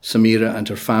 Samira and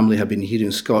her family have been here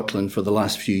in Scotland for the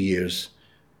last few years,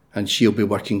 and she'll be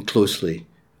working closely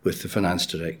with the finance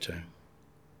director.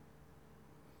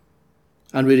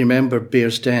 And we remember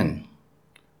Bearsden,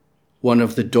 one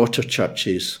of the daughter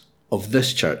churches of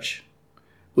this church,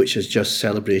 which has just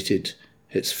celebrated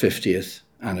its 50th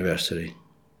anniversary.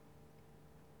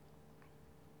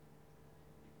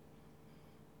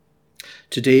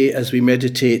 Today, as we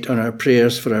meditate on our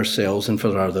prayers for ourselves and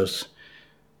for others,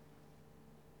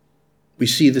 we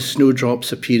see the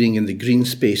snowdrops appearing in the green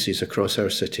spaces across our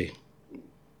city.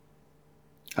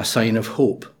 A sign of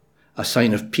hope, a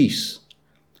sign of peace,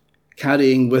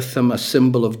 carrying with them a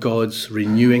symbol of God's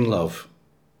renewing love.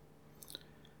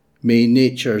 May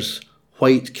nature's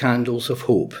white candles of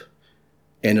hope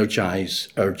energize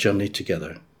our journey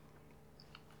together.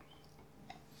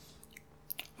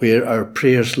 Where our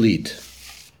prayers lead,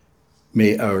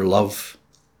 may our love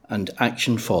and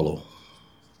action follow.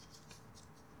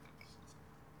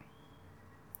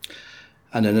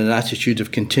 And in an attitude of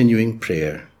continuing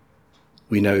prayer,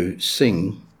 we now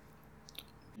sing,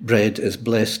 "Bread is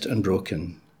blessed and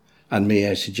broken," and may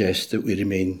I suggest that we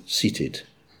remain seated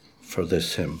for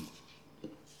this hymn.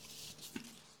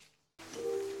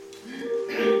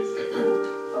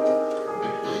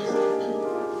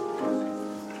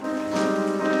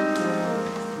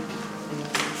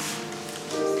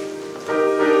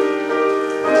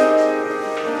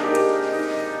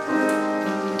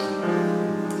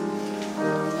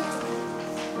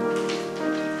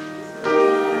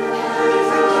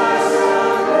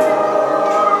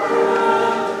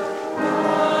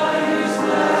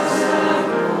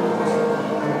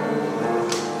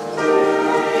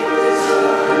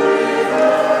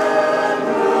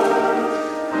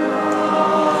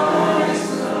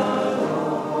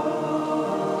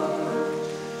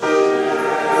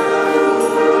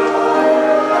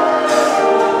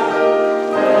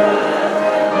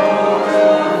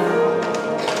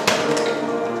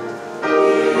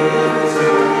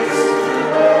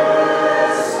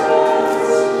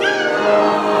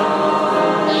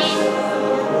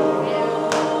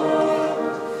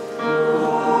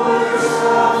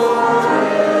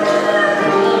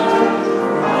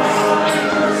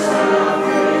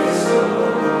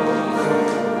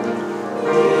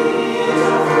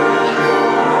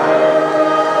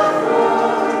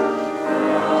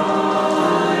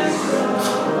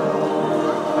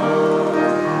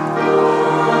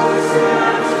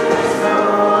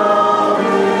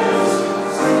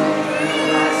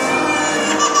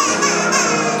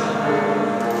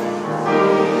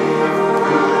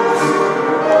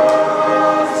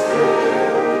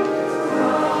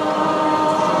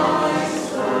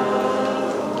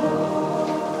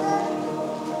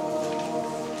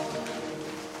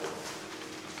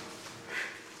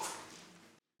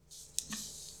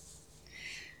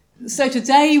 So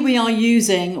today we are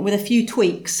using, with a few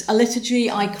tweaks, a liturgy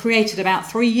I created about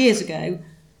 3 years ago,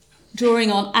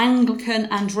 drawing on Anglican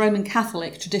and Roman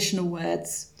Catholic traditional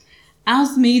words,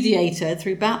 as mediated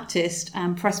through Baptist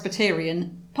and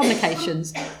Presbyterian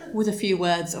publications, with a few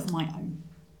words of my own.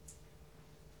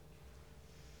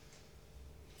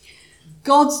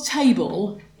 God's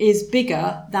table is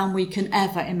bigger than we can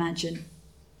ever imagine.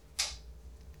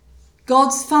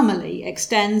 God's family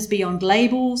extends beyond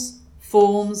labels,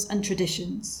 forms and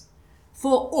traditions,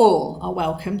 for all are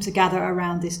welcome to gather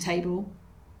around this table,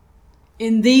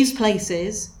 in these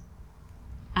places,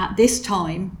 at this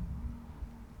time,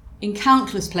 in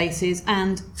countless places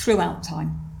and throughout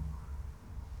time.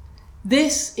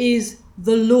 This is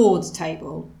the Lord's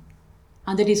table,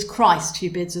 and it is Christ who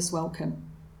bids us welcome.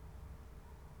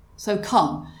 So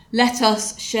come, let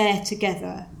us share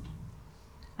together.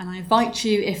 And I invite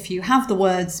you, if you have the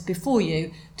words before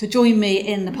you, to join me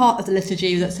in the part of the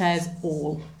liturgy that says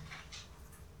all.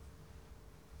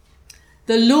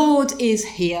 The Lord is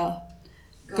here.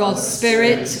 God's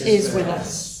Spirit is with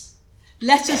us.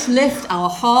 Let us lift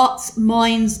our hearts,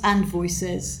 minds and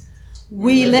voices.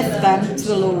 We lift them to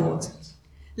the Lord.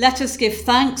 Let us give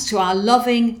thanks to our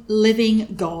loving,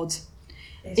 living God.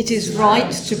 It is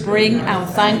right to bring our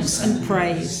thanks and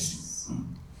praise.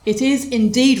 It is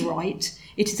indeed right.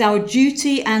 It is our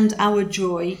duty and our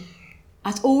joy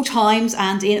at all times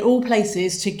and in all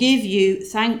places to give you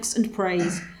thanks and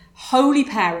praise, Holy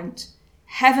Parent,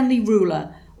 Heavenly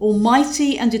Ruler,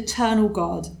 Almighty and Eternal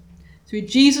God, through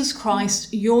Jesus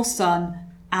Christ, your Son,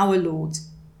 our Lord.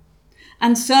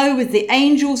 And so with the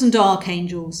angels and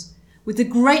archangels, with the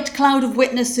great cloud of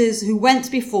witnesses who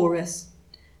went before us,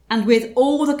 and with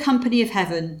all the company of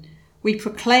heaven, we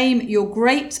proclaim your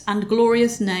great and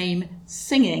glorious name,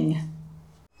 singing.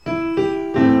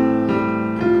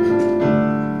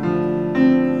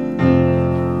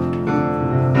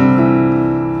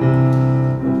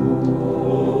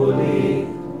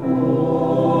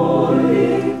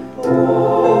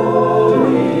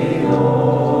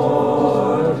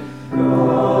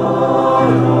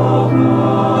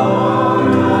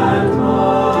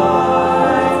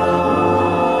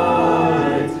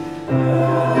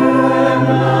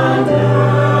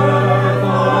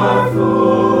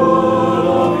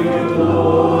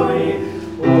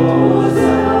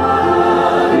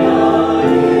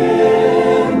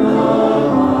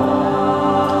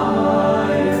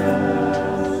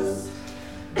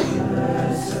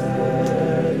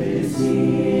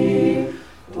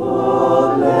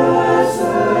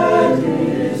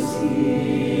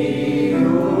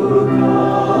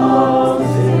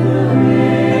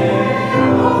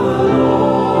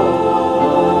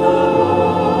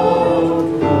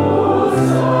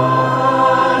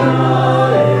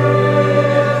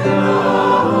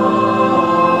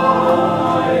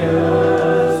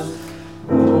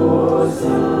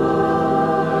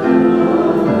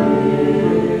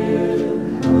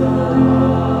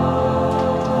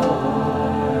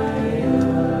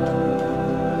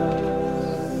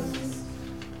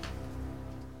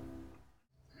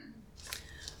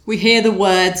 We hear the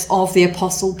words of the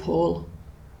Apostle Paul.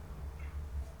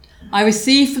 I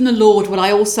received from the Lord what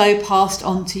I also passed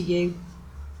on to you.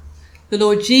 The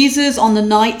Lord Jesus, on the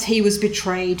night he was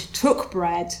betrayed, took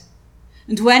bread,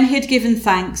 and when he had given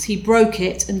thanks, he broke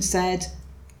it and said,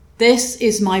 "This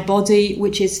is my body,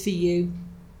 which is for you.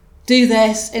 Do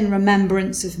this in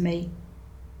remembrance of me."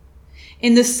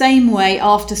 In the same way,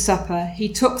 after supper, he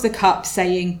took the cup,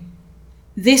 saying,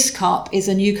 "This cup is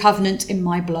a new covenant in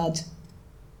my blood.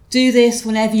 Do this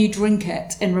whenever you drink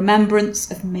it in remembrance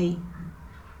of me.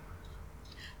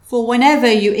 For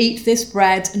whenever you eat this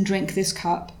bread and drink this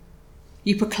cup,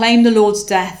 you proclaim the Lord's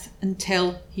death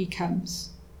until he comes."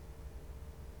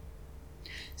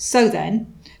 So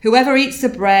then, whoever eats the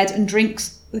bread and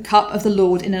drinks the cup of the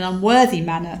Lord in an unworthy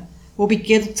manner will be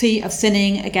guilty of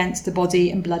sinning against the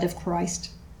body and blood of Christ.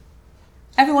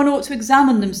 Everyone ought to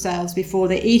examine themselves before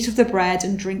they eat of the bread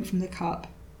and drink from the cup.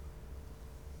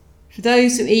 For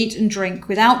those who eat and drink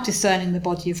without discerning the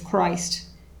body of Christ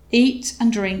eat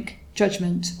and drink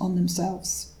judgment on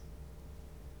themselves.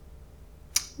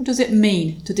 What does it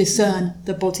mean to discern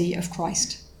the body of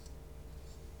Christ?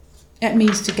 It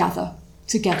means to gather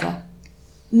together,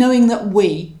 knowing that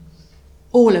we,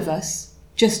 all of us,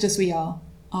 just as we are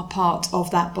part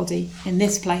of that body in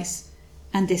this place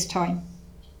and this time.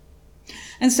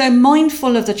 And so,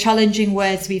 mindful of the challenging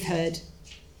words we've heard,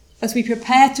 as we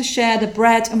prepare to share the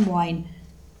bread and wine,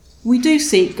 we do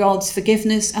seek God's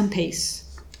forgiveness and peace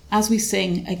as we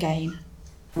sing again.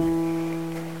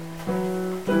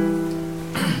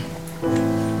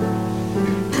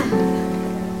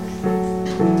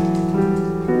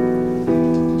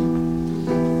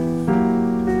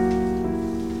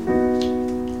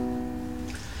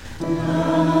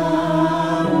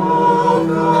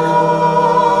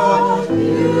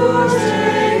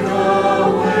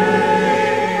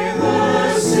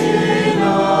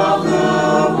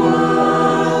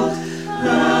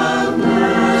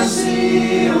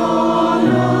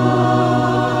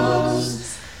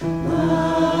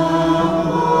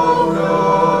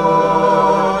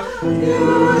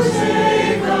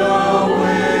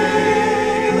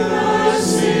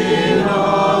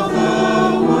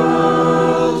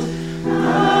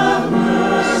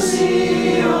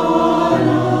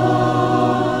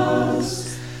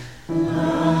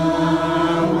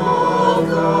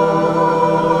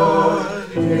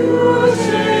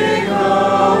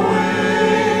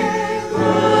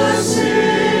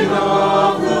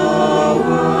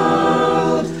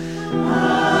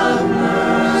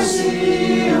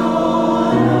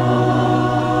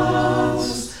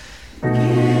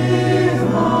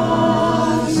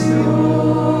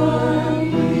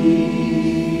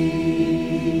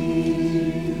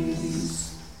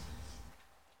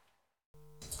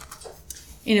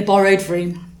 In a borrowed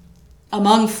room,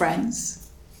 among friends,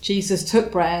 Jesus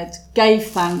took bread, gave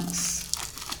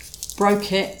thanks,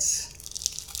 broke it,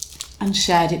 and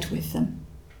shared it with them.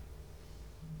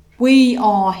 We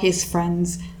are his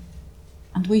friends,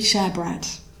 and we share bread.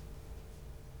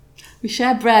 We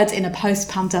share bread in a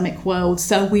post-pandemic world,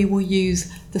 so we will use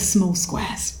the small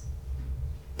squares.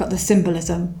 But the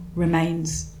symbolism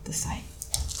remains the same.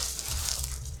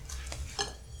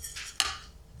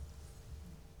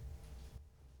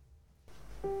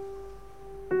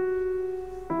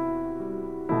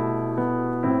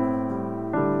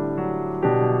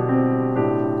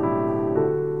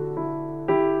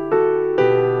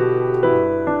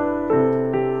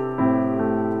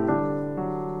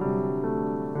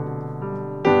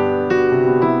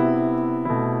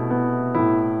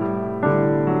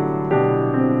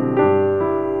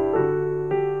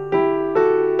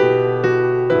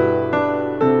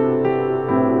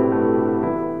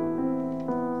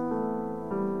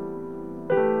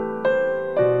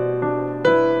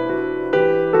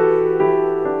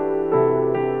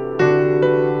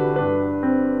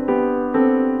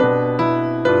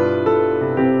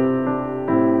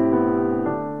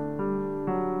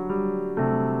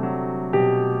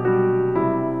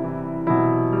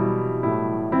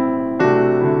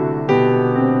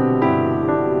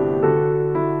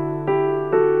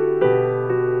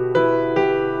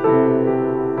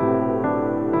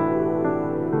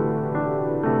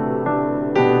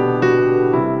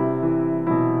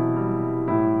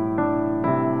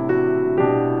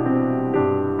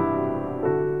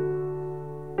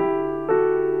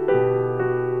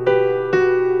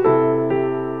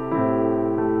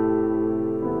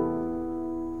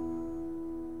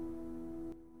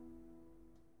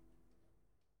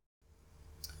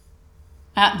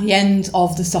 At the end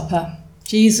of the supper,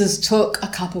 Jesus took a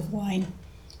cup of wine,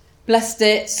 blessed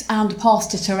it, and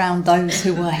passed it around those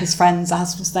who were his friends,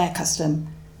 as was their custom.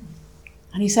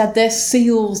 And he said, "This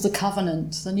seals the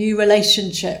covenant, the new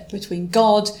relationship between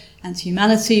God and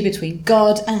humanity, between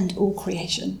God and all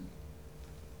creation.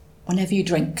 Whenever you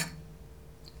drink,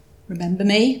 remember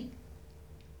me,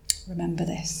 remember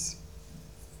this."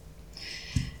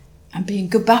 And being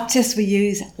good Baptists, we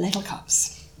use little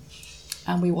cups.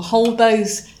 And we will hold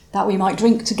those that we might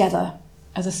drink together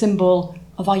as a symbol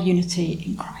of our unity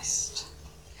in Christ.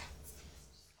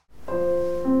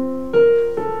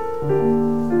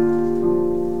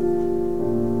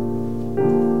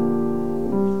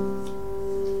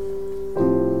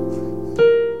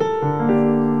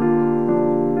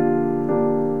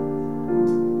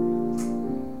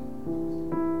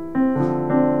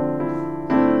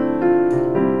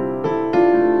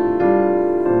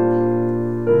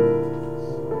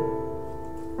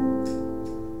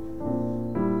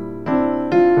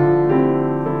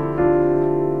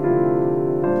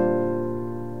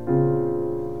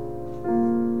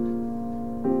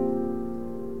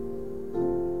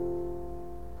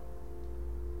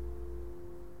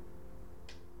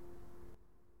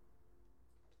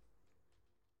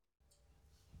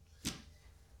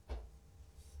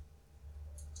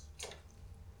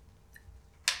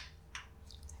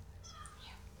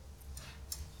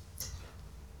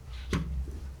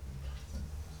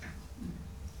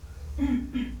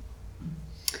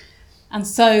 And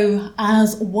so,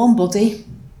 as one body,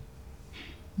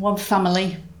 one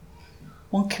family,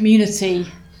 one community,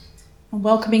 and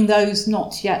welcoming those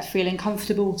not yet feeling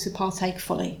comfortable to partake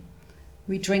fully,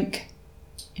 we drink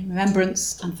in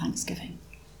remembrance and thanksgiving.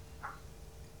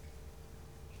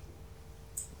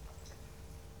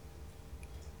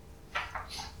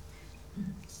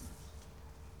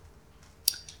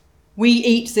 We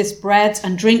eat this bread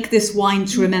and drink this wine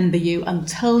to remember you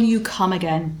until you come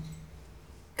again.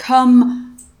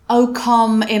 Come, O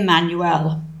come,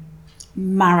 Emmanuel,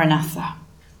 Maranatha.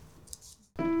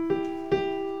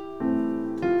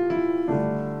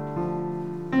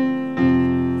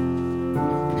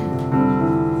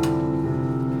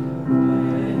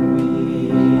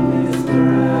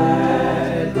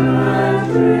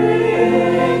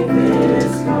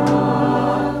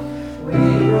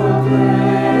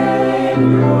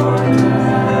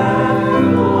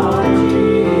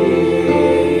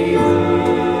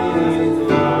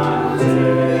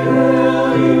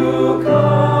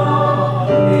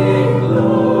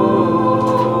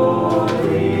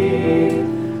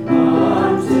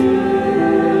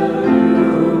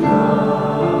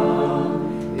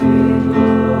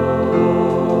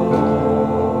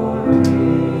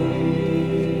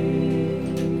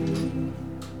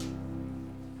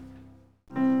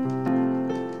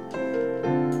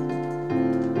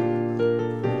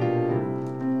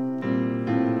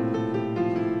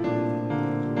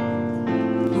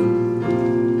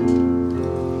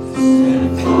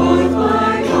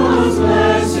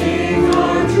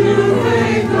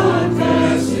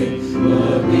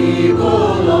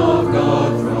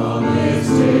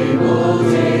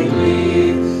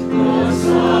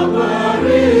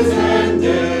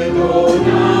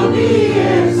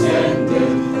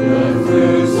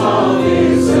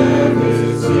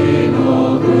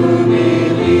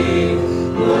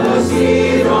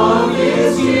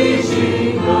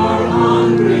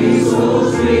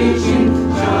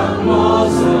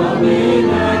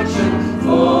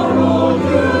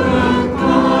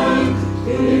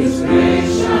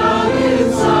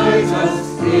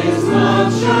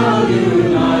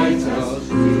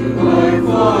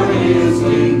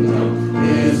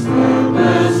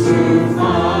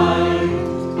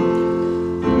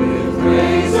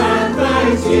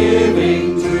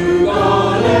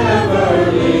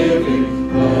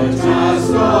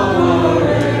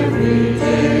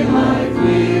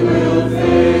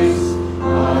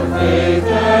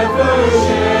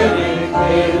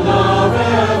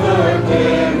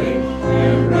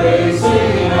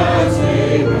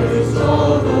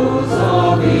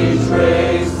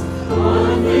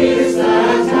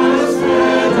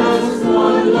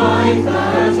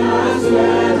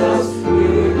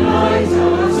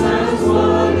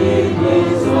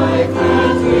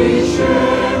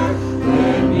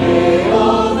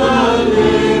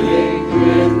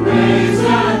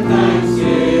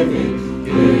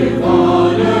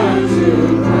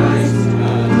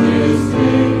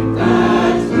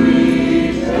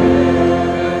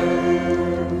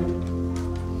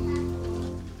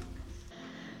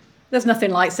 There's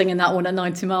nothing like singing that one at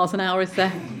 90 miles an hour, is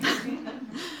there?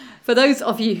 For those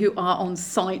of you who are on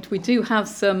site, we do have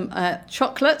some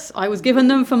chocolates. I was given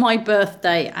them for my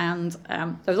birthday, and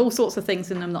there's all sorts of things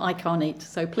in them that I can't eat.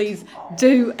 So please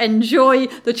do enjoy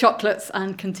the chocolates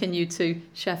and continue to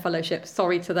share fellowship.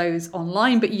 Sorry to those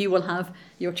online, but you will have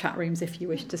your chat rooms if you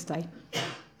wish to stay.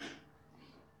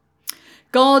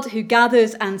 God who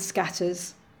gathers and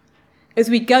scatters, as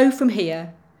we go from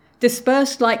here,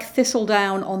 dispersed like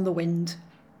thistledown on the wind,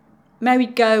 may we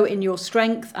go in your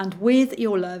strength and with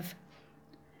your love,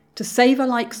 to savour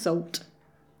like salt,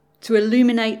 to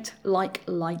illuminate like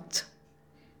light,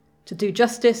 to do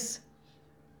justice,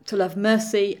 to love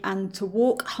mercy, and to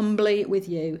walk humbly with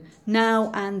you, now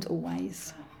and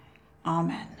always.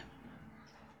 Amen.